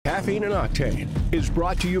Caffeine and Octane is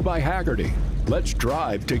brought to you by Haggerty. Let's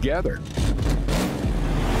drive together.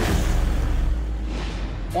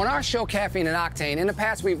 On our show, Caffeine and Octane, in the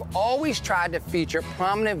past, we've always tried to feature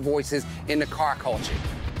prominent voices in the car culture,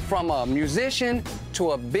 from a musician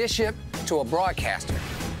to a bishop to a broadcaster.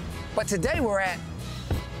 But today we're at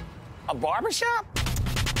a barbershop?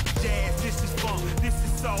 Jazz, this is funk, this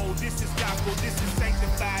is soul, this is gospel, this is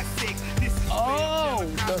sanctified sex, this is Oh,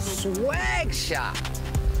 the swag shop.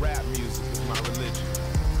 Rap music is my religion.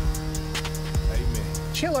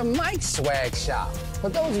 Amen. Killer Mike's swag shop. For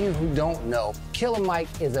those of you who don't know, Killer Mike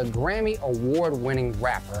is a Grammy award-winning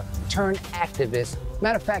rapper turned activist.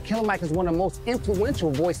 Matter of fact, Killer Mike is one of the most influential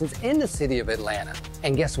voices in the city of Atlanta.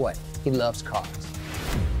 And guess what? He loves cars.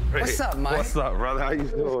 Hey, what's up, Mike? What's up, brother? How you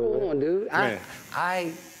doing? What's going on, dude? Man.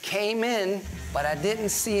 I came in, but I didn't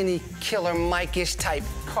see any Killer Mike-ish type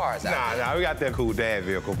cars out there. Nah, we got that cool dad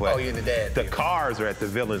vehicle, but Oh, you're the dad the vehicle. cars are at the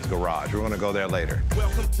Villains Garage. We're gonna go there later.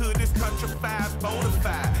 Welcome to this countrified,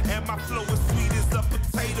 bonafide, and my flow is sweet as a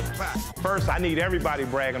potato pie. First, I need everybody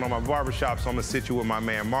bragging on my barbershop, so I'm gonna sit you with my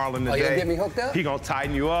man Marlon today. Oh, you gonna get me hooked up? He gonna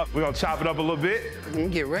tighten you up. We're gonna chop it up a little bit.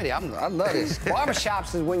 Get ready. I love this.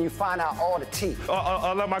 Barbershops is when you find out all the tea.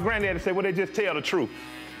 Let my granddaddy say, well, they just tell the truth.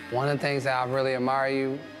 One of the things that I really admire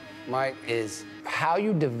you, Mike, is how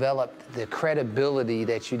you developed the credibility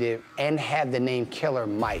that you did and have the name Killer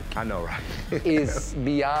Mike. I know, right? Is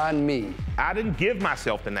beyond me. I didn't give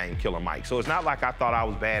myself the name Killer Mike, so it's not like I thought I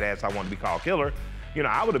was badass, I wanted to be called Killer. You know,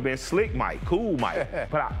 I would have been Slick Mike, Cool Mike,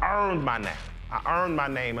 but I earned my name. I earned my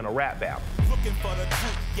name in a rap battle. Looking for the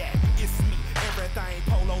truth, yeah, it's me. Everything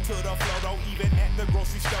polo to the flow, don't even at the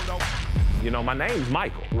grocery store, don't. You know, my name's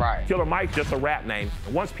Michael. Right. Killer Mike's just a rap name.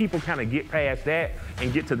 And once people kind of get past that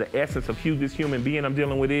and get to the essence of who this human being I'm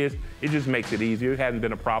dealing with is, it just makes it easier. It hasn't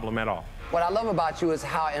been a problem at all. What I love about you is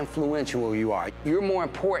how influential you are. You're more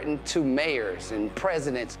important to mayors and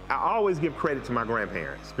presidents. I always give credit to my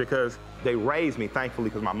grandparents because they raised me, thankfully,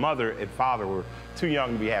 because my mother and father were too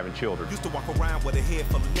young to be having children. Used to walk around with a head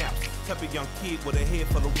full of naps. Type of young kid with a head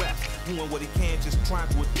full of raps. Doing what he can, just trying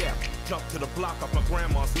to adapt. Jump to the block off my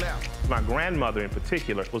grandma's lap. My grandmother in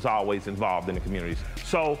particular was always involved in the communities.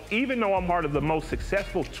 So even though I'm part of the most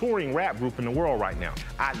successful touring rap group in the world right now,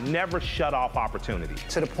 I never shut off opportunity.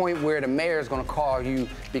 To the point where the mayor is gonna call you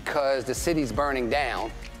because the city's burning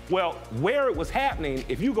down. Well, where it was happening,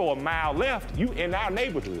 if you go a mile left, you in our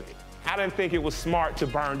neighborhood. I didn't think it was smart to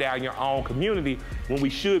burn down your own community when we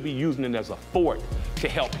should be using it as a fort to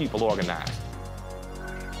help people organize.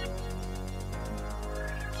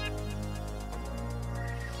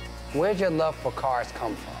 Where'd your love for cars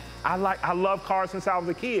come from? I love cars since I was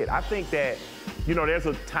a kid. I think that, you know, there's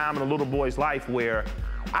a time in a little boy's life where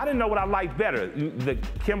I didn't know what I liked better, the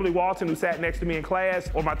Kimberly Walton who sat next to me in class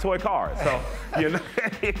or my toy cars. So,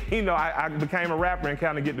 I became a rapper and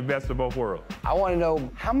kind of get the best of both worlds. I want to know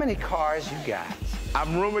how many cars you got.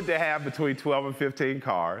 I'm rumored to have between 12 and 15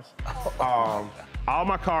 cars. All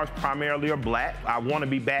my cars primarily are black. I want to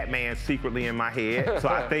be Batman secretly in my head, so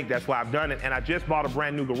I think that's why I've done it. And I just bought a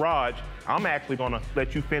brand new garage. I'm actually going to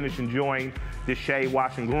let you finish enjoying this shave,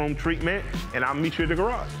 wash, and groom treatment, and I'll meet you at the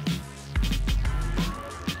garage.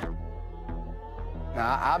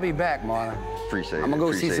 Now, I'll be back, Marlon. Appreciate it. I'm gonna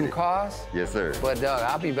go see some it. cars. Yes, sir. But, Doug,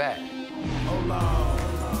 I'll be back. Oh, Lord,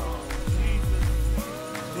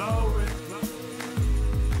 Jesus, glory.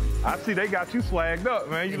 I see they got you swagged up,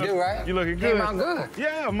 man. You do, right? You looking good. Came out good.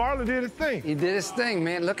 Yeah, Marlon did his thing. He did his thing,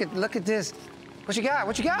 man. Look at this. What you got?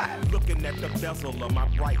 What you got? Looking at the bezel of my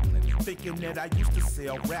brightening, thinking that I used to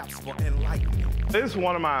sell raps for enlightenment. This is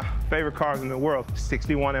one of my favorite cars in the world,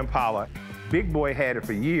 61 Impala. Big Boy had it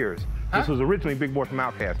for years. This was originally Big Boy from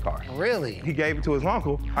Outkast car. Really? He gave it to his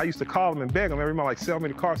uncle. I used to call him and beg him every month, like, sell me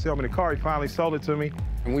the car, sell me the car. He finally sold it to me.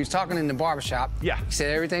 And we was talking in the barbershop. Yeah. He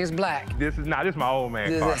said everything's black. This is my old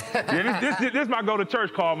man car. Yeah, this is my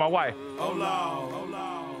go-to-church car, my wife. Oh, Lord, oh, Lord, oh,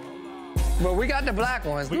 Lord. But we got the black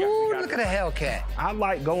ones. We got Look at the Hellcat. I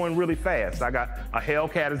like going really fast. I got a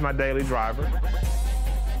Hellcat as my daily driver.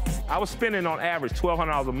 I was spending on average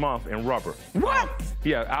 $1,200 a month in rubber. What?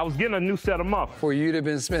 Yeah, I was getting a new set a month. For you to have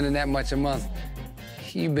been spending that much a month,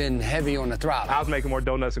 you've been heavy on the throttle. I was making more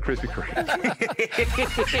donuts than Krispy Kreme.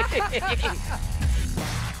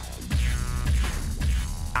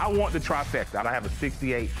 I want the trifecta. I have a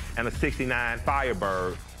 68 and a 69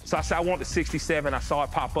 Firebird. So I said, I want the 67. I saw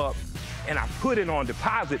it pop up, and I put it on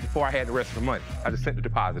deposit before I had the rest of the money. I just sent the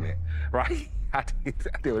deposit in, right? I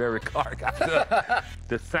did what every car got done.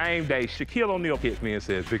 The same day, Shaquille O'Neal hits me and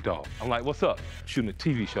says, Big Dog. I'm like, what's up? Shooting a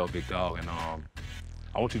TV show, Big Dog, and I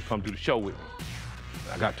want you to come do the show with me.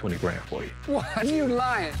 I got 20 grand for you. What? You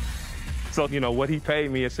lying? So, you know, what he paid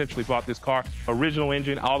me essentially bought this car. Original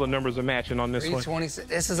engine, all the numbers are matching on this one. 326.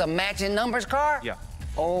 This is a matching numbers car? Yeah.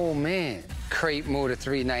 Oh, man. Crate motor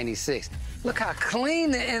 396. Look how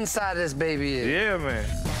clean the inside of this baby is. Yeah, man.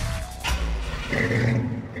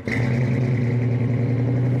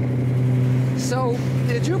 So,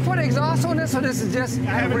 did you put exhaust on this, or this is just...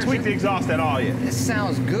 I haven't tweaked the exhaust at all yet. This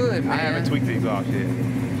sounds good, man. I haven't tweaked the exhaust yet.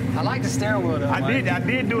 I like the steering wheel, though. I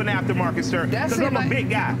did do an aftermarket, sir. That's Because I'm a big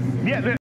guy. Yeah.